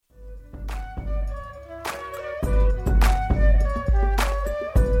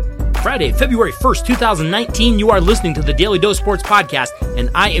Friday, February 1st, 2019. You are listening to the Daly Dose Sports Podcast, and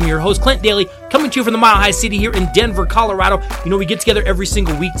I am your host, Clint Daly, coming to you from the Mile High City here in Denver, Colorado. You know, we get together every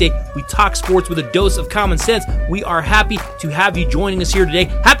single weekday. We talk sports with a dose of common sense. We are happy to have you joining us here today.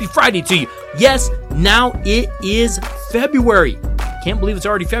 Happy Friday to you. Yes, now it is February. Can't believe it's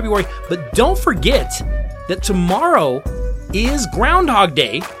already February, but don't forget that tomorrow is Groundhog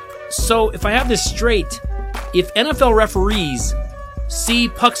Day. So if I have this straight, if NFL referees see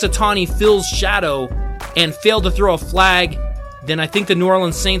Puxatawny Phil's shadow and fail to throw a flag, then I think the New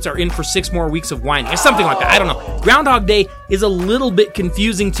Orleans Saints are in for 6 more weeks of whining or something like that. I don't know. Groundhog Day is a little bit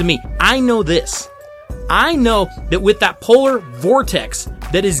confusing to me. I know this. I know that with that polar vortex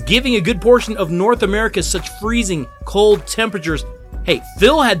that is giving a good portion of North America such freezing cold temperatures, hey,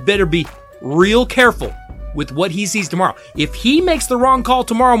 Phil had better be real careful with what he sees tomorrow. If he makes the wrong call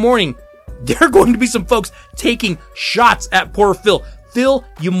tomorrow morning, there are going to be some folks taking shots at poor Phil. Phil,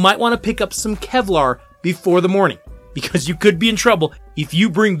 you might want to pick up some Kevlar before the morning, because you could be in trouble if you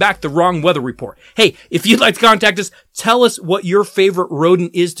bring back the wrong weather report. Hey, if you'd like to contact us, tell us what your favorite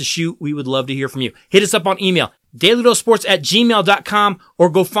rodent is to shoot. We would love to hear from you. Hit us up on email, dailydosesports@gmail.com, or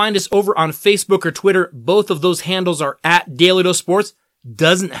go find us over on Facebook or Twitter. Both of those handles are at Daly Dose Sports.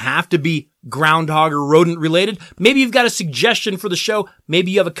 Doesn't have to be groundhog or rodent related. Maybe you've got a suggestion for the show.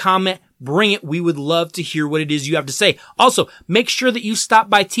 Maybe you have a comment. Bring it. We would love to hear what it is you have to say. Also, make sure that you stop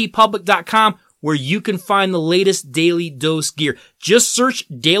by tpublic.com, where you can find the latest Daly Dose gear. Just search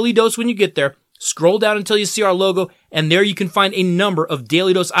Daly Dose when you get there. Scroll down until you see our logo, and there you can find a number of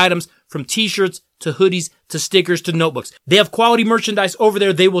Daly Dose items, from t-shirts to hoodies to stickers to notebooks. They have quality merchandise over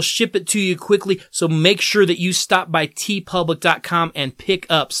there. They will ship it to you quickly, so make sure that you stop by tpublic.com and pick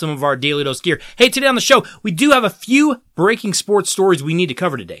up some of our Daly Dose gear. Hey, today on the show, we do have a few breaking sports stories we need to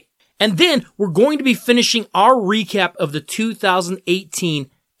cover today. And then we're going to be finishing our recap of the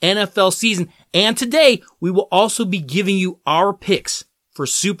 2018 NFL season. And today, we will also be giving you our picks for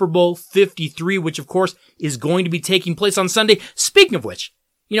Super Bowl 53, which of course is going to be taking place on Sunday. Speaking of which,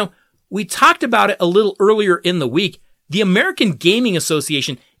 you know, we talked about it a little earlier in the week. The American Gaming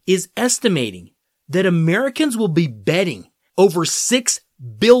Association is estimating that Americans will be betting over $6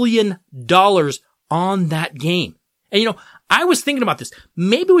 billion on that game. And you know, I was thinking about this.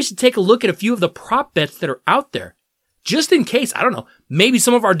 Maybe we should take a look at a few of the prop bets that are out there. Just in case, I don't know, maybe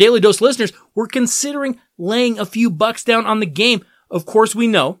some of our Daly Dose listeners were considering laying a few bucks down on the game. Of course, we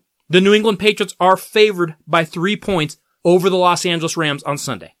know the New England Patriots are favored by 3 points over the Los Angeles Rams on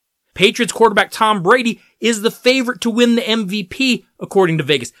Sunday. Patriots quarterback Tom Brady is the favorite to win the MVP, according to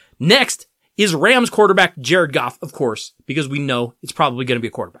Vegas. Next is Rams quarterback Jared Goff, of course, because we know it's probably going to be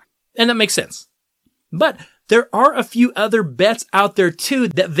a quarterback. And that makes sense. But there are a few other bets out there too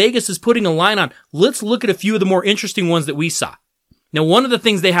that Vegas is putting a line on. Let's look at a few of the more interesting ones that we saw. Now, one of the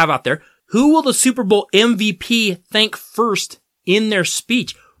things they have out there, who will the Super Bowl MVP thank first in their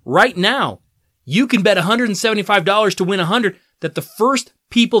speech? Right now, you can bet $175 to win $100 that the first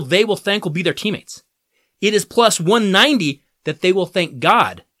people they will thank will be their teammates. It is plus 190 that they will thank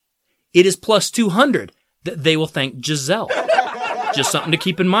God. It is plus 200 that they will thank Giselle. Just something to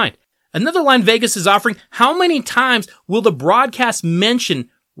keep in mind. Another line Vegas is offering, how many times will the broadcast mention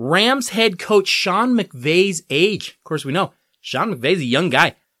Rams head coach Sean McVay's age? Of course, we know Sean McVay's a young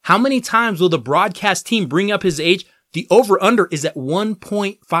guy. How many times will the broadcast team bring up his age? The over-under is at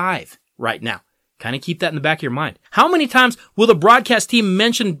 1.5 right now. Kind of keep that in the back of your mind. How many times will the broadcast team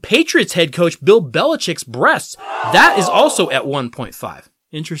mention Patriots head coach Bill Belichick's breasts? That is also at 1.5.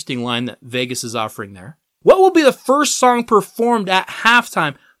 Interesting line that Vegas is offering there. What will be the first song performed at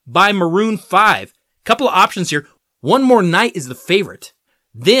halftime by Maroon 5? Couple of options here. One More Night is the favorite.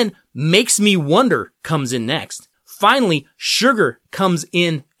 Then Makes Me Wonder comes in next. Finally, Sugar comes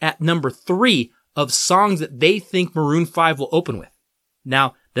in at number 3 of songs that they think Maroon 5 will open with.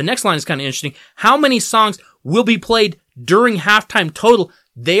 Now, the next line is kind of interesting. How many songs will be played during halftime total?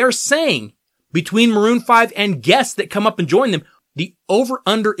 They are saying between Maroon 5 and guests that come up and join them, the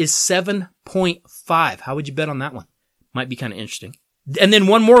over-under is 7.5. How would you bet on that one? Might be kind of interesting. And then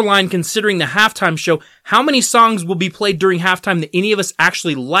one more line considering the halftime show. How many songs will be played during halftime that any of us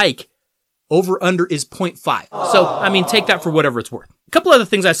actually like? Over-under is 0.5. So, I mean, take that for whatever it's worth. A couple other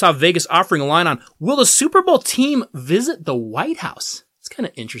things I saw Vegas offering a line on. Will the Super Bowl team visit the White House? It's kind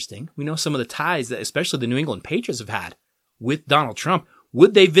of interesting. We know some of the ties that especially the New England Patriots have had with Donald Trump.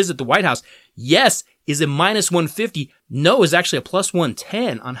 Would they visit the White House? Yes is a minus 150. No is actually a plus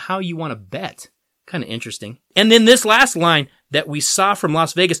 110 on how you want to bet. Kind of interesting. And then this last line that we saw from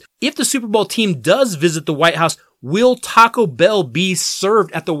Las Vegas. If the Super Bowl team does visit the White House, will Taco Bell be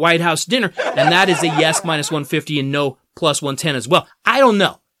served at the White House dinner? And that is a yes, minus 150, and no, plus 110 as well. I don't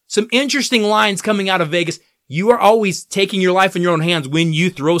know. Some interesting lines coming out of Vegas. You are always taking your life in your own hands when you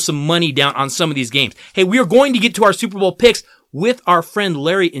throw some money down on some of these games. Hey, we are going to get to our Super Bowl picks with our friend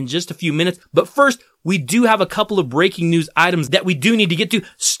Larry in just a few minutes. But first, we do have a couple of breaking news items that we do need to get to.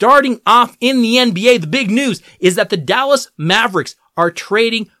 Starting off in the NBA, the big news is that the Dallas Mavericks are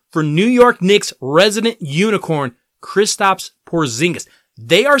trading for New York Knicks resident unicorn, Kristaps Porzingis.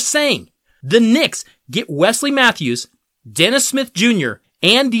 They are saying the Knicks get Wesley Matthews, Dennis Smith Jr.,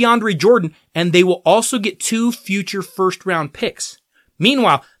 and DeAndre Jordan, and they will also get 2 future first-round picks.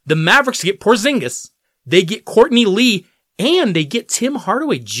 Meanwhile, the Mavericks get Porzingis, they get Courtney Lee, and they get Tim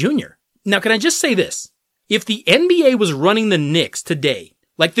Hardaway Jr. Now, can I just say this? If the NBA was running the Knicks today,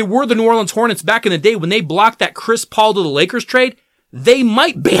 like they were the New Orleans Hornets back in the day when they blocked that Chris Paul to the Lakers trade, they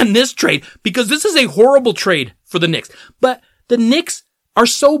might ban this trade because this is a horrible trade for the Knicks. But the Knicks are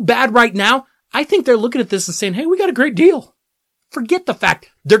so bad right now, I think they're looking at this and saying, hey, we got a great deal. Forget the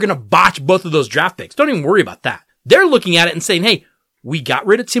fact they're going to botch both of those draft picks. Don't even worry about that. They're looking at it and saying, hey, we got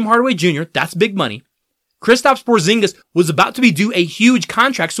rid of Tim Hardaway Jr. That's big money. Kristaps Porzingis was about to be due a huge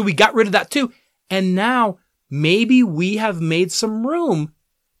contract, so we got rid of that too. And now maybe we have made some room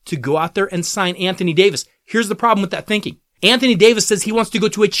to go out there and sign Anthony Davis. Here's the problem with that thinking. Anthony Davis says he wants to go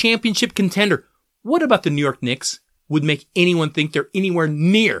to a championship contender. What about the New York Knicks would make anyone think they're anywhere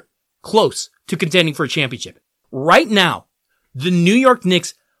near close to contending for a championship? Right now, the New York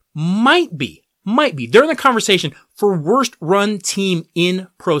Knicks might be, they're in the conversation for worst run team in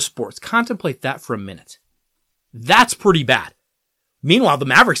pro sports. Contemplate that for a minute. That's pretty bad. Meanwhile, the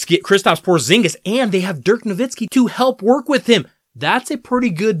Mavericks get Kristaps Porzingis and they have Dirk Nowitzki to help work with him. That's a pretty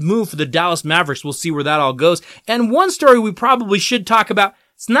good move for the Dallas Mavericks. We'll see where that all goes. And one story we probably should talk about,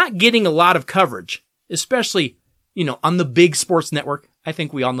 it's not getting a lot of coverage, especially, on the big sports network. I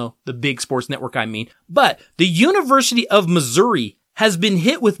think we all know the big sports network I mean. But the University of Missouri has been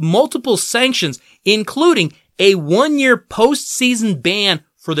hit with multiple sanctions, including a 1-year postseason ban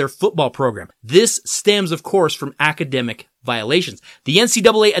for their football program. This stems, of course, from academic violations. The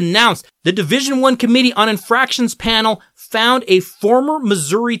NCAA announced the Division I Committee on Infractions panel found a former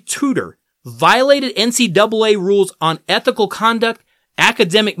Missouri tutor violated NCAA rules on ethical conduct,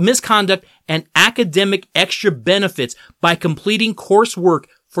 academic misconduct, and academic extra benefits by completing coursework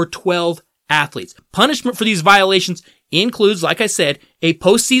for 12 athletes. Punishment for these violations includes, like I said, a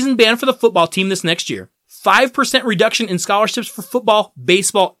postseason ban for the football team this next year, 5% reduction in scholarships for football,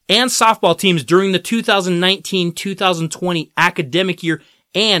 baseball, and softball teams during the 2019-2020 academic year,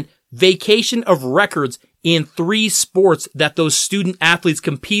 and vacation of records in 3 sports that those student athletes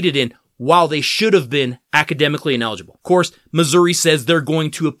competed in while they should have been academically ineligible. Of course, Missouri says they're going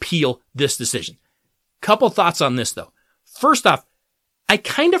to appeal this decision. Couple thoughts on this, though. First off, I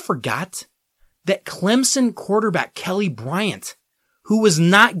kind of forgot that Clemson quarterback Kelly Bryant, who was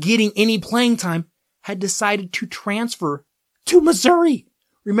not getting any playing time, had decided to transfer to Missouri.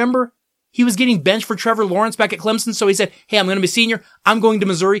 Remember, he was getting benched for Trevor Lawrence back at Clemson, so he said, hey, I'm going to be senior. I'm going to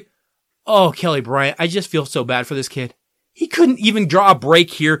Missouri. Oh, Kelly Bryant, I just feel so bad for this kid. He couldn't even draw a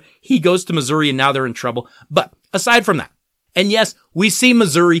break here. He goes to Missouri and now they're in trouble. But aside from that, and yes, we see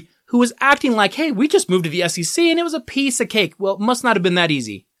Missouri, who was acting like, hey, we just moved to the SEC and it was a piece of cake. Well, it must not have been that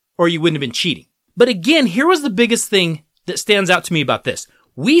easy, or you wouldn't have been cheating. But again, here was the biggest thing that stands out to me about this.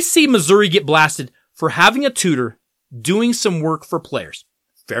 We see Missouri get blasted for having a tutor doing some work for players.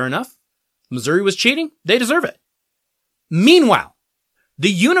 Fair enough. Missouri was cheating. They deserve it. Meanwhile,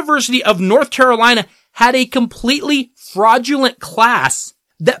 the University of North Carolina had a completely fraudulent class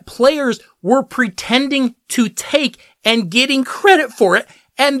that players were pretending to take and getting credit for it,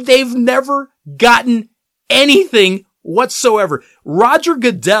 and they've never gotten anything whatsoever. Roger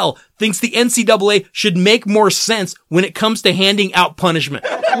Goodell thinks the NCAA should make more sense when it comes to handing out punishment.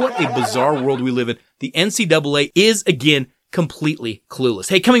 What a bizarre world we live in. The NCAA is, again, completely clueless.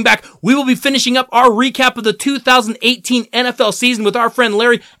 Hey, coming back, we will be finishing up our recap of the 2018 NFL season with our friend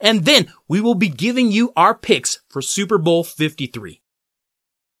Larry, and then we will be giving you our picks for Super Bowl 53.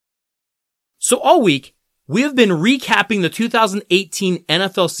 So all week, we have been recapping the 2018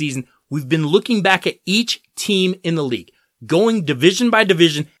 NFL season. We've been looking back at each team in the league, going division by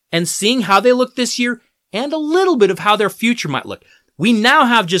division and seeing how they look this year and a little bit of how their future might look. We now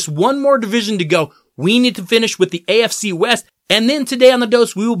have just one more division to go. We need to finish with the AFC West. And then today on the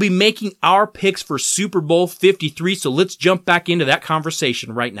Dose, we will be making our picks for Super Bowl 53. So let's jump back into that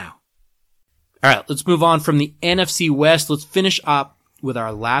conversation right now. All right, let's move on from the NFC West. Let's finish up with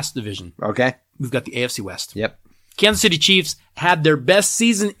our last division. Okay. We've got the AFC West. Yep. Kansas City Chiefs had their best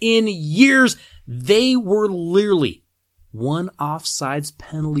season in years. They were literally one offsides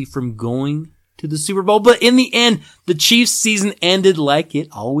penalty from going to the Super Bowl. But in the end, the Chiefs season ended like it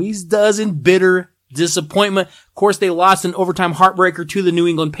always does, in bitter disappointment. Of course, they lost an overtime heartbreaker to the New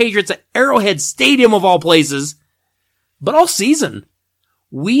England Patriots at Arrowhead Stadium of all places. But all season,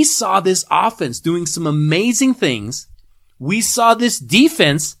 we saw this offense doing some amazing things. We saw this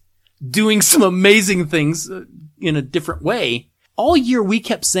defense doing some amazing things in a different way. All year, we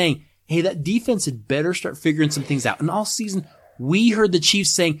kept saying, hey, that defense had better start figuring some things out. And all season, we heard the Chiefs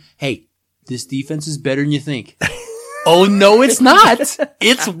saying, hey, this defense is better than you think. Oh, no, it's not.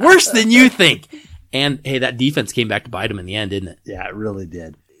 It's worse than you think. And, hey, that defense came back to bite them in the end, didn't it? Yeah, it really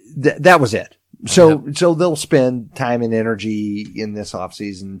did. That was it. So they'll spend time and energy in this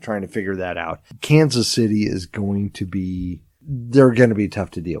offseason trying to figure that out. Kansas City is going to be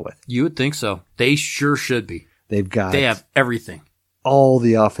tough to deal with. You would think so. They sure should be. They have everything. All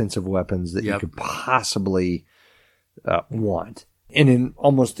the offensive weapons that you could possibly want. And in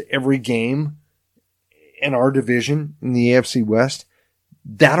almost every game in our division, in the AFC West,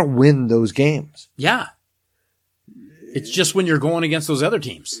 that'll win those games. Yeah. It's just when you're going against those other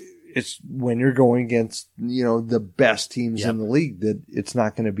teams. It's when you're going against, the best teams in the league that it's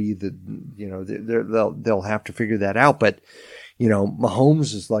not going to be they'll have to figure that out. But,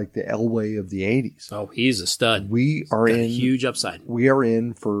 Mahomes is like the Elway of the 80s. Oh, he's a stud. We are in a huge upside. We are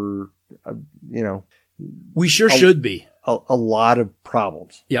in for, we sure should be a lot of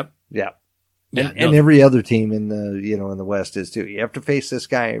problems. Yep. Yeah. And every other team in the West is too. You have to face this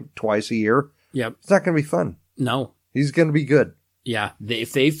guy twice a year. Yep. It's not going to be fun. No. He's going to be good. Yeah.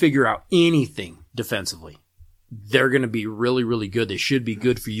 If they figure out anything defensively, they're going to be really, really good. They should be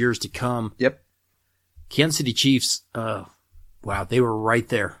good for years to come. Yep. Kansas City Chiefs, wow, they were right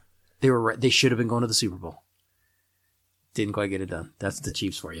there. They should have been going to the Super Bowl. Didn't quite get it done. That's the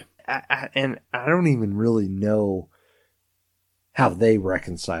Chiefs for you. And I don't even really know how they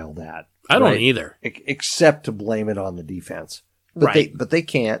reconcile that. I don't either. Except to blame it on the defense. But they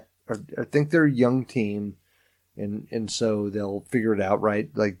can't. I think they're a young team, and so they'll figure it out, right?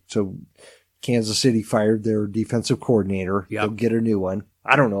 So Kansas City fired their defensive coordinator. Yep. They'll get a new one.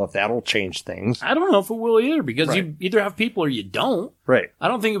 I don't know if that'll change things. I don't know if it will either, because you either have people or you don't. Right. I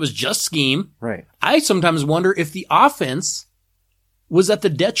don't think it was just scheme. Right. I sometimes wonder if the offense was at the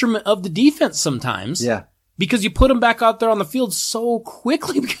detriment of the defense sometimes. Yeah. Because you put them back out there on the field so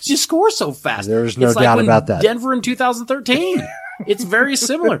quickly because you score so fast. There's no doubt about that. Denver in 2013. It's very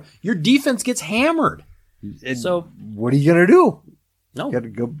similar. Your defense gets hammered. So what are you going to do? No. You got to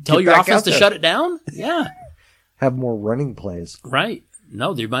go tell your offense to shut it down? Yeah. Have more running plays. Right.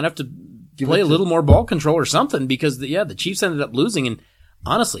 No, they might have to play a little more ball control or something, because the Chiefs ended up losing. And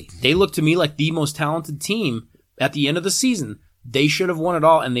honestly, they looked to me like the most talented team at the end of the season. They should have won it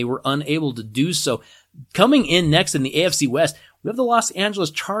all, and they were unable to do so. Coming in next in the AFC West, we have the Los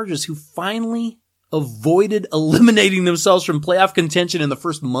Angeles Chargers, who finally avoided eliminating themselves from playoff contention in the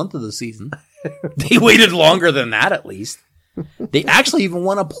first month of the season. They waited longer than that, at least. They actually even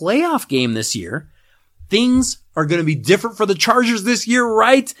won a playoff game this year. Things are going to be different for the Chargers this year,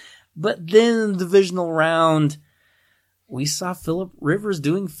 right? But then in the divisional round, we saw Phillip Rivers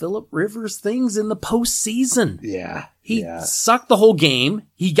doing Phillip Rivers things in the postseason. Yeah. He sucked the whole game.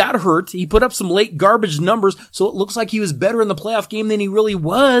 He got hurt. He put up some late garbage numbers, so it looks like he was better in the playoff game than he really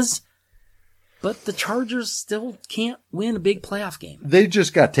was. But the Chargers still can't win a big playoff game. They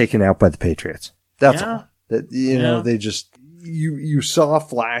just got taken out by the Patriots. That's all. They just, you saw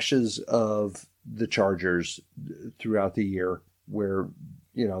flashes of the Chargers throughout the year where,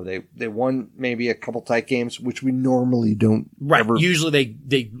 they won maybe a couple tight games, which we normally don't. Right. Usually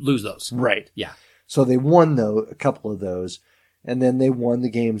they lose those. Right. Yeah. So they won a couple of those, and then they won the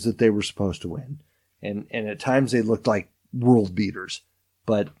games that they were supposed to win. And at times they looked like world beaters.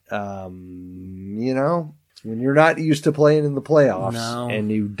 But, when you're not used to playing in the playoffs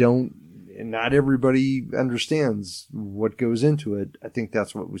and not everybody understands what goes into it, I think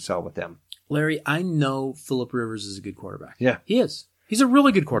that's what we saw with them. Larry, I know Phillip Rivers is a good quarterback. Yeah. He is. He's a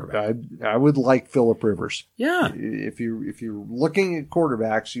really good quarterback. I would like Phillip Rivers. Yeah. If you're looking at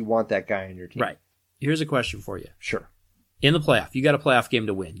quarterbacks, you want that guy on your team. Right. Here's a question for you. Sure. In the playoff, you got a playoff game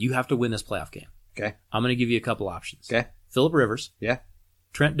to win. You have to win this playoff game. Okay. I'm going to give you a couple options. Okay. Phillip Rivers. Yeah.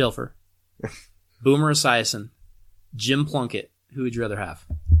 Trent Dilfer. Boomer Esiason. Jim Plunkett. Who would you rather have?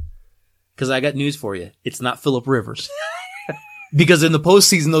 Because I got news for you. It's not Phillip Rivers. Because in the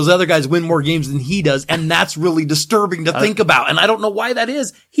postseason, those other guys win more games than he does, and that's really disturbing to think about. And I don't know why that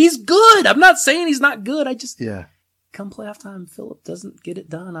is. He's good. I'm not saying he's not good. Come playoff time, Phillip doesn't get it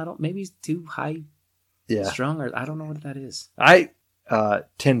done. Maybe he's too high strung, or I don't know what that is. I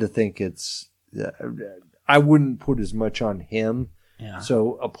tend to think it's, I wouldn't put as much on him Yeah.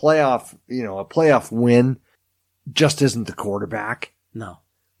 So a playoff win just isn't the quarterback. No.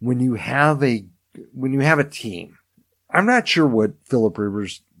 When you have a team, I'm not sure what Phillip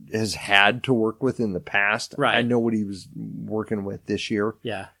Rivers has had to work with in the past. Right. I know what he was working with this year.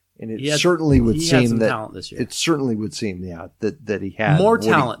 Yeah. And it certainly would seem that talent this year. It certainly would seem that he had more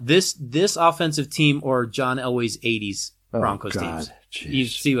talent. This offensive team or John Elway's 80s Broncos teams. Geez. You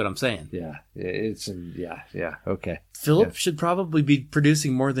see what I'm saying? Yeah. Okay. Phillip should probably be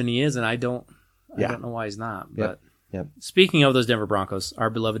producing more than he is, and I don't know why he's not. But Yep. Speaking of those Denver Broncos, our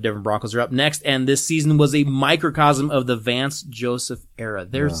beloved Denver Broncos are up next, and this season was a microcosm of the Vance Joseph era.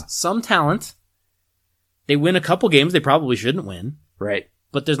 There's some talent. They win a couple games they probably shouldn't win. Right.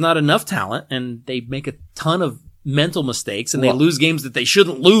 But there's not enough talent, and they make a ton of mental mistakes, and they lose games that they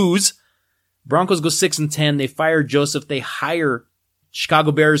shouldn't lose. Broncos go 6-10. They fire Joseph. They hire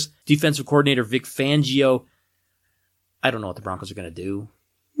Chicago Bears defensive coordinator Vic Fangio. I don't know what the Broncos are going to do.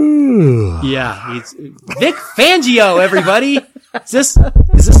 Yeah, it's Vic Fangio, everybody. Is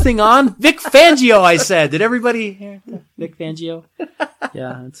this thing on? Vic Fangio, I said. Did everybody hear Vic Fangio?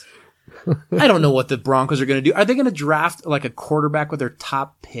 Yeah, I don't know what the Broncos are going to do. Are they going to draft like a quarterback with their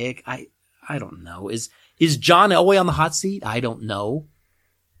top pick? I don't know. Is John Elway on the hot seat? I don't know.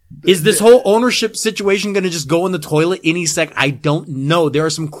 Is this whole ownership situation going to just go in the toilet any sec? I don't know. There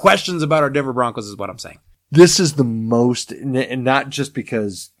are some questions about our Denver Broncos is what I'm saying. This is the most, and not just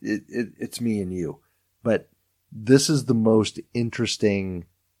because it's me and you, but this is the most interesting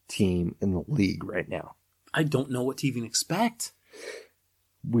team in the league right now. I don't know what to even expect.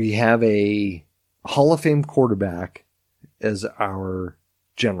 We have a Hall of Fame quarterback as our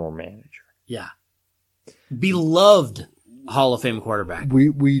general manager. Yeah. Beloved Hall of Fame quarterback.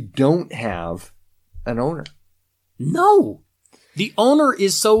 We don't have an owner. No. The owner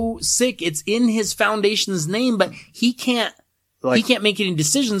is so sick. It's in his foundation's name, but he can't make any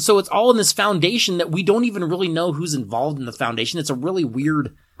decisions. So it's all in this foundation that we don't even really know who's involved in the foundation. It's a really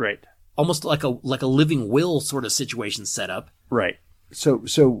weird, right? Almost like a living will sort of situation set up. Right. So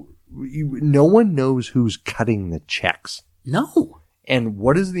no one knows who's cutting the checks. No. And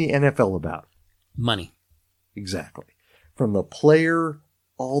what is the NFL about? Money. Exactly. From the player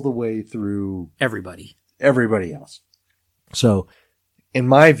all the way through everybody else. So, in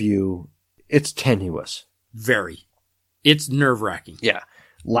my view, it's tenuous. Very. It's nerve-wracking. Yeah.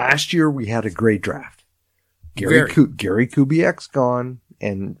 Last year, we had a great draft. Gary Kubiak's gone,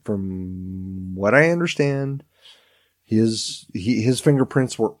 and from what I understand, his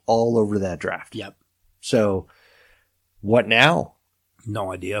fingerprints were all over that draft. Yep. So, what now?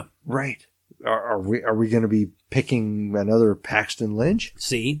 No idea. Right. Are we going to be picking another Paxton Lynch?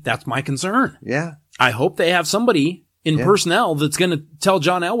 See, that's my concern. Yeah. I hope they have somebody in personnel that's going to tell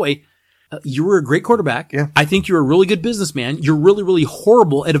John Elway, you were a great quarterback. Yeah. I think you're a really good businessman. You're really, really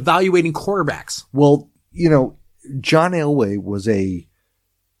horrible at evaluating quarterbacks. Well, John Elway was a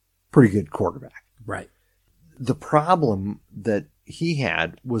pretty good quarterback. Right. The problem that he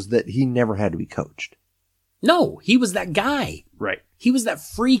had was that he never had to be coached. No, he was that guy. Right. He was that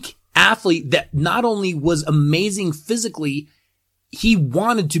freak athlete that not only was amazing physically, he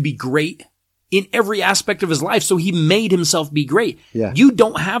wanted to be great in every aspect of his life, so he made himself be great. Yeah. You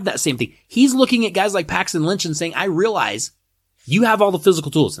don't have that same thing. He's looking at guys like Paxton Lynch and saying, I realize you have all the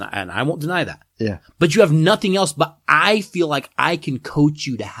physical tools, and I won't deny that. Yeah. But you have nothing else, but I feel like I can coach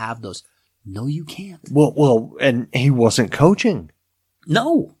you to have those. No, you can't. Well, and he wasn't coaching.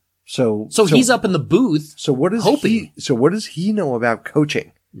 No. So he's up in the booth. So what does he know about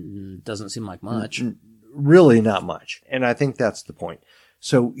coaching? Doesn't seem like much. Really not much. And I think that's the point.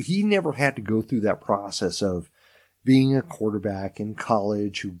 So he never had to go through that process of being a quarterback in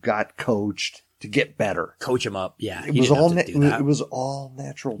college who got coached to get better. Coach him up. Yeah. It was all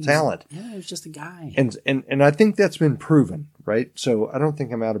natural talent. Yeah, he was just a guy. And I think that's been proven, right? So I don't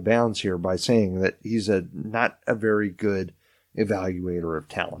think I'm out of bounds here by saying that he's not a very good evaluator of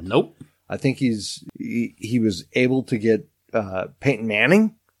talent. Nope. I think he was able to get Peyton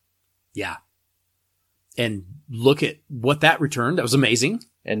Manning. Yeah. And look at what that returned. That was amazing.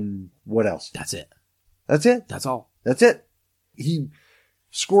 And what else? That's it. That's it. That's all. That's it. He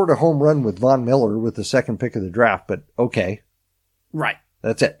scored a home run with Von Miller with the second pick of the draft, but okay. Right.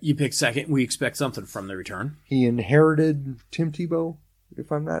 That's it. You pick second. We expect something from the return. He inherited Tim Tebow, if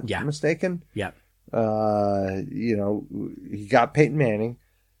I'm not mistaken. Yeah. He got Peyton Manning.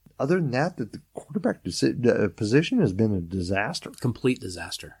 Other than that, the quarterback position has been a disaster. Complete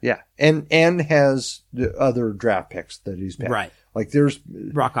disaster. Yeah. And has the other draft picks that he's picked. Right. Like there's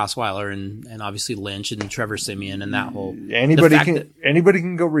Brock Osweiler and obviously Lynch and Trevor Siemian and that whole anybody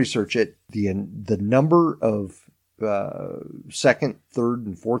can go research it. The number of second, third,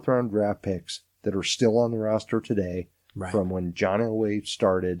 and fourth round draft picks that are still on the roster today from when John Elway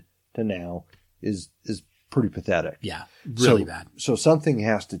started to now is pretty pathetic. Yeah, really bad. So something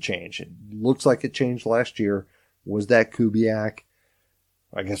has to change. It looks like it changed last year. Was that Kubiak?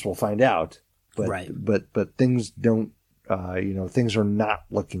 I guess we'll find out. But things don't, things are not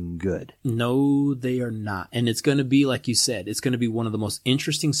looking good. No, they are not. And it's going to be, like you said, it's going to be one of the most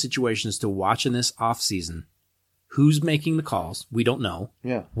interesting situations to watch in this offseason. Who's making the calls? We don't know.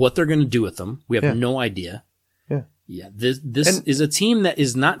 Yeah. What they're going to do with them? We have no idea. Yeah. Yeah. This is a team that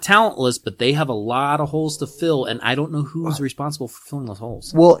is not talentless, but they have a lot of holes to fill, and I don't know who's responsible for filling those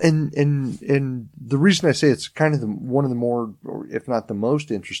holes. Well, and the reason I say it's kind of one of the more, or if not the most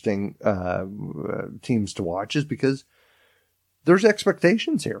interesting teams to watch is because there's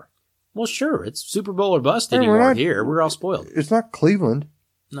expectations here. Well, sure. It's Super Bowl or bust anymore here. We're all spoiled. It's not Cleveland.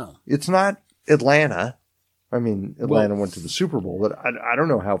 No. It's not Atlanta. I mean, Atlanta went to the Super Bowl, but I don't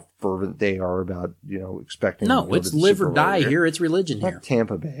know how fervent they are about, expecting. No, it's live or die here. It's religion here. Not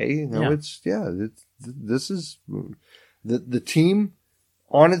Tampa Bay. This is the team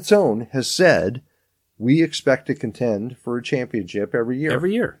on its own has said we expect to contend for a championship every year.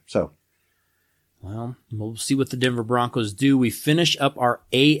 Every year. So. Well, we'll see what the Denver Broncos do. We finish up our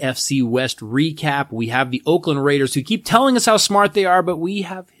AFC West recap. We have the Oakland Raiders who keep telling us how smart they are, but we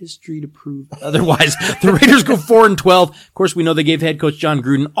have history to prove otherwise. The Raiders go 4-12. Of course, we know they gave head coach John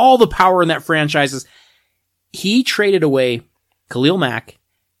Gruden all the power in that franchise. He traded away Khalil Mack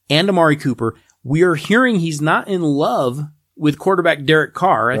and Amari Cooper. We are hearing he's not in love with quarterback Derek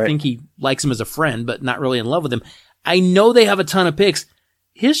Carr. I think he likes him as a friend, but not really in love with him. I know they have a ton of picks.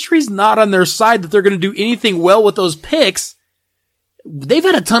 History's not on their side that they're going to do anything well with those picks. They've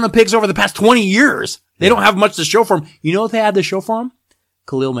had a ton of picks over the past 20 years. They don't have much to show for them. You know what they had to show for them?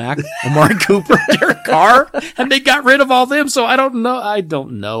 Khalil Mack, Amari Cooper, Derek Carr, and they got rid of all them. So I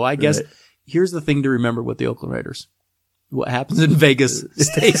don't know. I guess here's the thing to remember with the Oakland Raiders. What happens in Vegas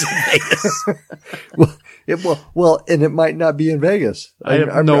stays in Vegas. Well, and it might not be in Vegas.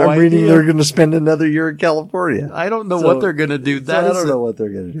 I'm reading they're going to spend another year in California. I don't know what they're going to do. I don't know what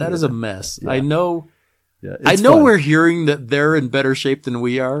they're going to do. That is a mess. Yeah. I know. Yeah, We're hearing that they're in better shape than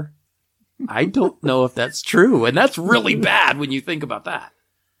we are. I don't know if that's true, and that's really bad when you think about that.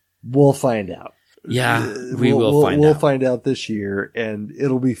 We'll find out. Yeah, we'll find out. We'll find out this year, and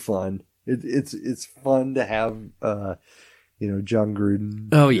it'll be fun. It's fun to have John Gruden.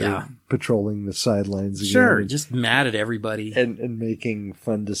 Oh yeah, patrolling the sidelines again. Sure, just mad at everybody and making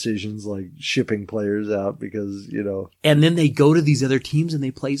fun decisions like shipping players out because And then they go to these other teams and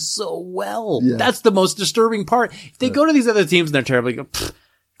they play so well. Yeah. That's the most disturbing part. If they go to these other teams and they're terrible, you go,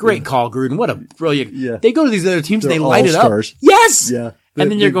 great call, Gruden. What a brilliant. Yeah. They go to these other teams and they light it up. Yes. Yeah. And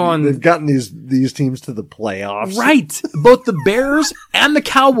then you're going. They've gotten these teams to the playoffs. Right. Both the Bears and the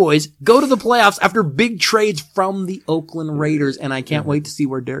Cowboys go to the playoffs after big trades from the Oakland Raiders. And I can't wait to see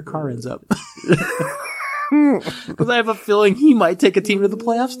where Derek Carr ends up. Because I have a feeling he might take a team to the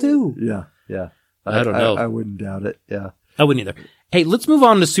playoffs too. Yeah. Yeah. I don't know. I wouldn't doubt it. Yeah. I wouldn't either. Hey, let's move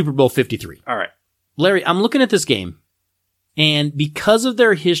on to Super Bowl 53. All right. Larry, I'm looking at this game, and because of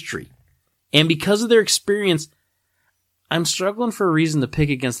their history and because of their experience, I'm struggling for a reason to pick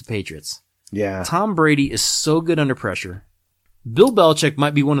against the Patriots. Yeah. Tom Brady is so good under pressure. Bill Belichick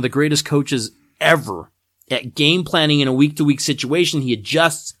might be one of the greatest coaches ever at game planning in a week-to-week situation. He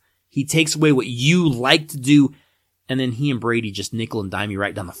adjusts. He takes away what you like to do. And then he and Brady just nickel and dime you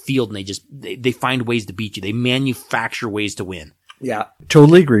right down the field, and they find ways to beat you. They manufacture ways to win. Yeah.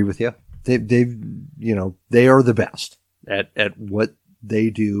 Totally agree with you. They are the best at what they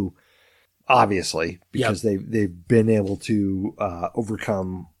do. Obviously, because they've been able to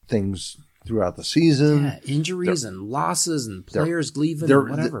overcome things throughout the season. Yeah, injuries and losses and players leaving and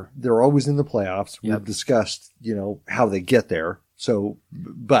whatever. They're always in the playoffs. Yep. We've discussed, how they get there. So,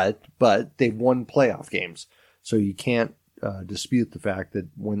 but they've won playoff games. So you can't dispute the fact that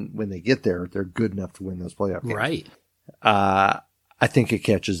when they get there, they're good enough to win those playoff games. Right. I think it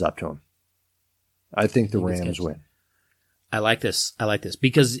catches up to them. I think the Rams win. I like this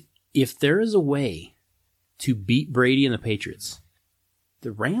because if there is a way to beat Brady and the Patriots,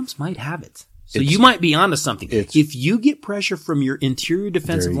 the Rams might have it. So you might be onto something. If you get pressure from your interior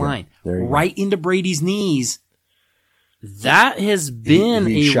defensive line right into Brady's knees, that has been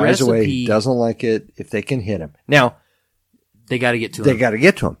he a shies recipe. Away. He doesn't like it if they can hit him. Now, they got to get to him. They got to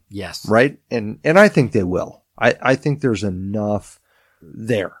get to him. Yes. Right? And I think they will. I think there's enough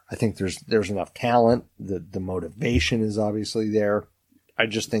there. I think there's enough talent. The motivation is obviously there. I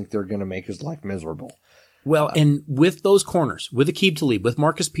just think they're going to make his life miserable. Well, and with those corners, with Aqib Talib, with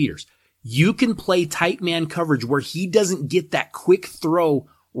Marcus Peters, You can play tight man coverage where he doesn't get that quick throw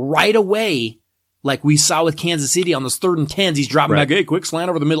right away. Like we saw with Kansas City on those 3rd and 10s. He's dropping back, hey, quick slant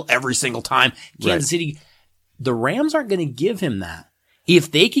over the middle every single time. Kansas City, the Rams aren't going to give him that.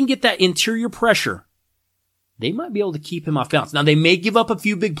 If they can get that interior pressure, they might be able to keep him off balance. Now they may give up a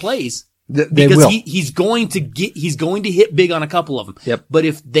few big plays because he's going to hit big on a couple of them. Yep. But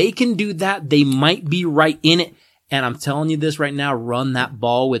if they can do that, they might be right in it. And I'm telling you this right now, run that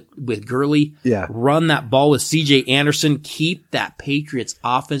ball with Gurley. Yeah. Run that ball with CJ Anderson. Keep that Patriots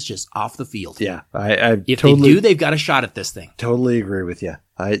offense just off the field. Yeah. If they do, they've got a shot at this thing. Totally agree with you.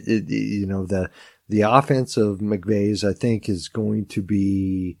 The offense of McVay's, I think, is going to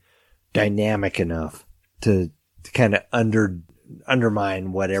be dynamic enough to kind of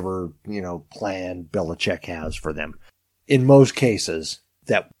undermine whatever, plan Belichick has for them. In most cases,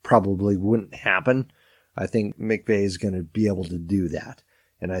 that probably wouldn't happen. I think McVay is going to be able to do that.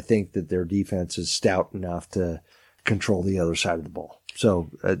 And I think that their defense is stout enough to control the other side of the ball. So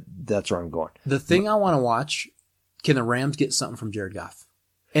that's where I'm going. The thing I want to watch, can the Rams get something from Jared Goff?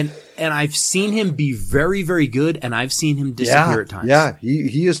 And I've seen him be very, very good, and I've seen him disappear at times. Yeah,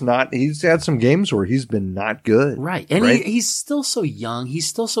 he is not. He's had some games where he's been not good. Right, and he's still so young. He's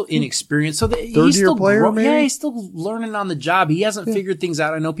still so inexperienced. So he's still player, maybe? Yeah, he's still learning on the job. He hasn't figured things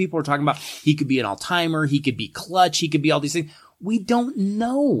out. I know people are talking about he could be an all-timer, he could be clutch, he could be all these things. We don't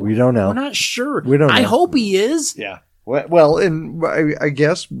know. We're not sure. We don't know. I hope he is. Yeah. Well, and I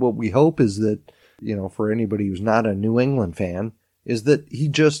guess what we hope is that, for anybody who's not a New England fan, is that he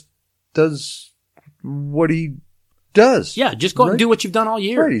just does what he does. Yeah, just go out and do what you've done all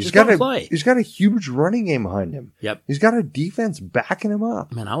year. Right. Just go and play. He's got a huge running game behind him. Yep. He's got a defense backing him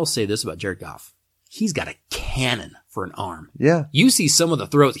up. Man, I will say this about Jared Goff. He's got a cannon for an arm. Yeah. You see some of the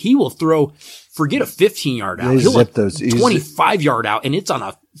throws. He will throw, forget a 15-yard out. He'll zip those. 25-yard out, and it's on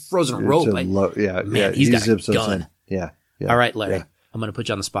a frozen rope. Man, he's got a gun. Yeah. All right, Larry. I'm going to put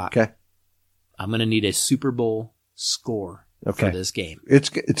you on the spot. Okay. I'm going to need a Super Bowl score for this game. It's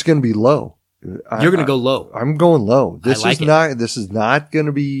going to be low. You're going to go low. I'm going low. This is not going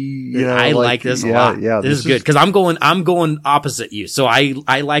to be, I like this a lot. Yeah. This is good because I'm going opposite you. So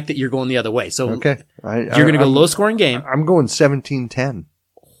I like that you're going the other way. So okay. You're going to go low scoring game. I'm going 17-10.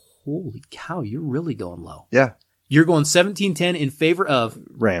 Holy cow. You're really going low. Yeah. You're going 17-10 in favor of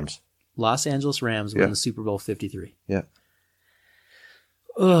Rams. Los Angeles Rams win the Super Bowl 53. Yeah.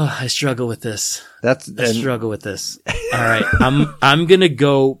 Oh, I struggle with this. I struggle with this. All right. I'm going to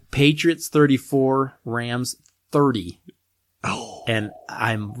go Patriots 34, Rams 30. Oh. And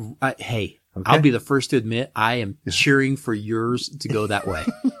I'll be the first to admit I am cheering for yours to go that way.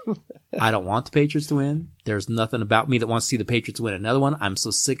 I don't want the Patriots to win. There's nothing about me that wants to see the Patriots win another one. I'm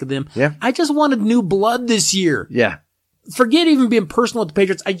so sick of them. Yeah. I just wanted new blood this year. Yeah. Forget even being personal with the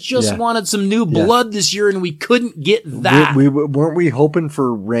Patriots. I just wanted some new blood this year, and we couldn't get that. Weren't we hoping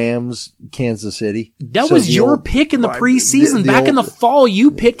for Rams, Kansas City? That was your pick in the preseason. Back in the fall,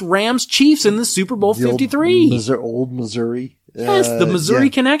 you picked Rams, Chiefs in the Super Bowl 53. Old Missouri. Yes, the Missouri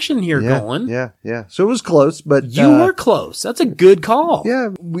connection here going. Yeah. So it was close, but you were close. That's a good call. Yeah,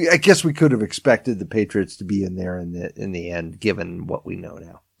 I guess we could have expected the Patriots to be in there in the end, given what we know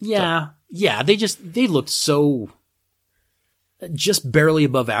now. Yeah. They looked so just barely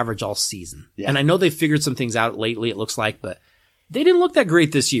above average all season. Yeah. And I know they figured some things out lately, it looks like, but they didn't look that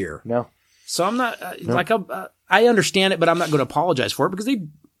great this year. No. So I'm not, I understand it, but I'm not going to apologize for it because they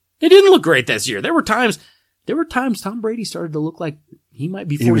didn't look great this year. There were times Tom Brady started to look like he might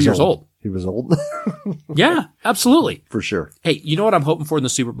be 40 years old. He was old. Yeah, absolutely. For sure. Hey, you know what I'm hoping for in the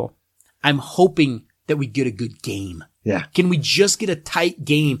Super Bowl? I'm hoping that we get a good game. Yeah. Can we just get a tight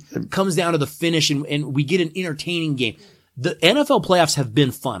game? It comes down to the finish and we get an entertaining game. The NFL playoffs have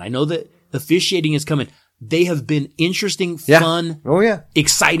been fun. I know that the officiating is coming. They have been interesting, fun,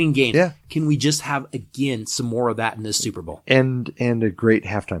 exciting games. Yeah. Can we just have, again, some more of that in this Super Bowl? And a great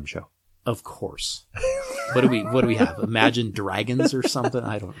halftime show. Of course. What do we have? Imagine Dragons or something?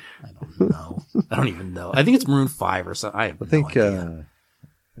 I don't know. I don't even know. I think it's Maroon 5 or something. I think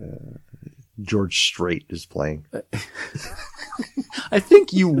George Strait is playing. I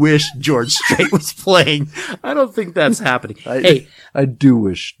think you wish George Strait was playing. I don't think that's happening. I do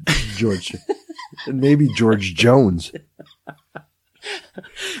wish George, and maybe George Jones. I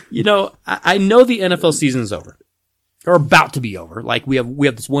know the NFL season is over, or about to be over. Like we have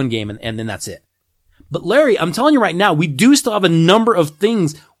this one game and then that's it. But Larry, I'm telling you right now, we do still have a number of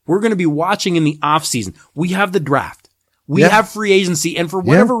things we're going to be watching in the off season. We have the draft. We have free agency. And for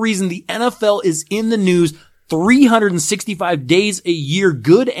whatever reason, the NFL is in the news 365 days a year,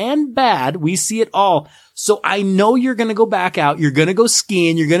 good and bad. We see it all. So I know you're going to go back out. You're going to go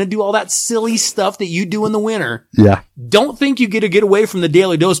skiing. You're going to do all that silly stuff that you do in the winter. Yeah. Don't think you get to get away from the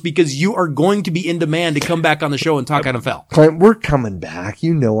Daily Dose because you are going to be in demand to come back on the show and talk NFL. Clint, we're coming back.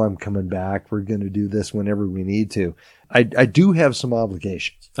 You know I'm coming back. We're going to do this whenever we need to. I do have some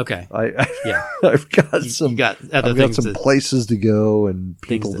obligations. Okay. Yeah. I've got I've got some places to go and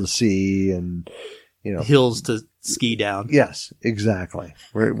people to see and, hills to ski down. Yes, exactly.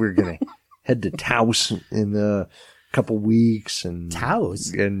 We're going to head to Taos in a couple weeks and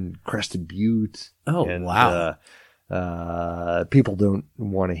Taos and Crested Butte. Oh, and, wow. People don't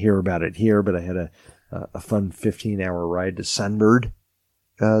want to hear about it here, but I had a fun 15-hour ride to Sunbird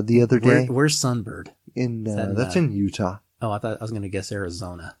the other day. Where's Sunbird? That's in Utah. Oh, I thought I was going to guess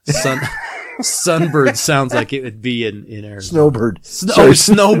Arizona. Sunbird sounds like it would be in Arizona. Snowbird.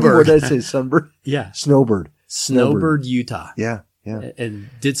 Snowbird. What did I say? Sunbird? Yeah. Snowbird. Utah. Yeah. And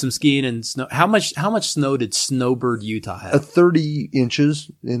did some skiing and snow. How much snow did Snowbird, Utah have? 30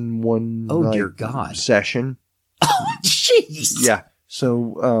 inches in one dear God. session. Oh, jeez. Yeah.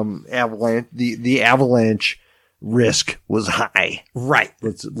 So avalanche the avalanche risk was high. Right.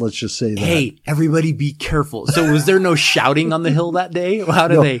 Let's just say that. Hey, everybody be careful. So was there no shouting on the hill that day? How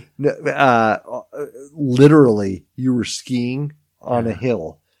did they? No, literally, you were skiing on a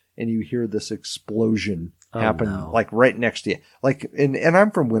hill and you hear this explosion happen like right next to you. Like, and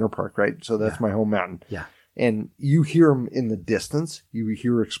I'm from Winter Park, right? So that's my home mountain. Yeah. And you hear them in the distance. You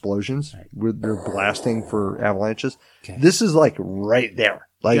hear explosions. Right. They're blasting for avalanches. Okay. This is like right there.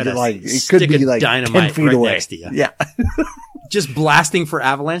 Like it could be like dynamite 10 feet right away. Next to you. Yeah. Just blasting for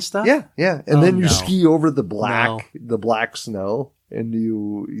avalanche stuff? Yeah. And then you ski over the black snow and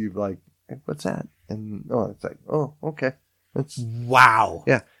you like, hey, what's that? And it's like, okay. Wow.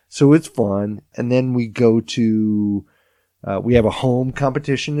 Yeah. So it's fun. And then we go to, we have a home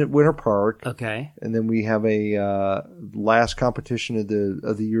competition at Winter Park. Okay. And then we have a last competition of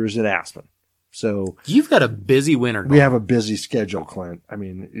the years at Aspen. So you've got a busy winter. We have a busy schedule, Clint. I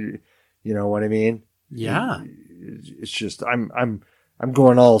mean, you know what I mean? Yeah. It's just I'm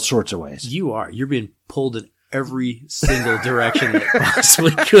going all sorts of ways. You are. You're being pulled in every single direction that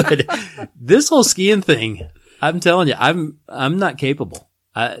possibly could. This whole skiing thing, I'm telling you, I'm not capable.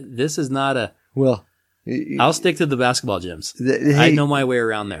 This is not a well. I'll stick to the basketball gyms. I know my way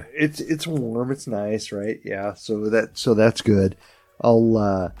around there. It's warm. It's nice, right? Yeah. So that's good.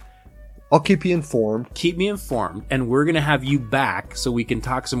 I'll keep you informed. Keep me informed, and we're going to have you back so we can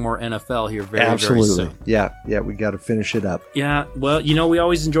talk some more NFL here very very soon. Yeah, we got to finish it up. Yeah, well, we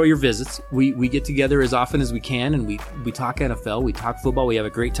always enjoy your visits. We get together as often as we can, and we talk NFL, we talk football. We have a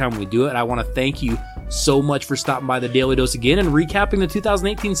great time when we do it. I want to thank you so much for stopping by the Daily Dose again and recapping the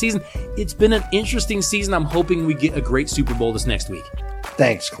 2018 season. It's been an interesting season. I'm hoping we get a great Super Bowl this next week.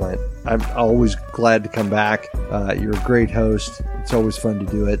 Thanks, Clint. I'm always glad to come back. You're a great host. It's always fun to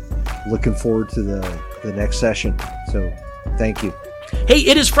do it. Looking forward to the next session. So thank you. Hey,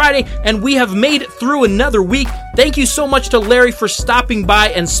 it is Friday, and we have made it through another week. Thank you so much to Larry for stopping by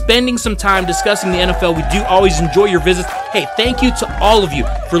and spending some time discussing the NFL. We do always enjoy your visits. Hey, thank you to all of you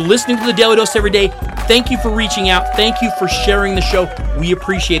for listening to the Daily Dose every day. Thank you for reaching out. Thank you for sharing the show. We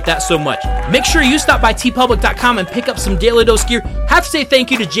appreciate that so much. Make sure you stop by tpublic.com and pick up some Daily Dose gear. Have to say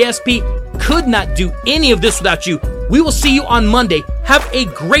thank you to JSP. Could not do any of this without you. We will see you on Monday. Have a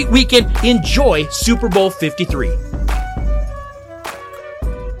great weekend. Enjoy Super Bowl 53.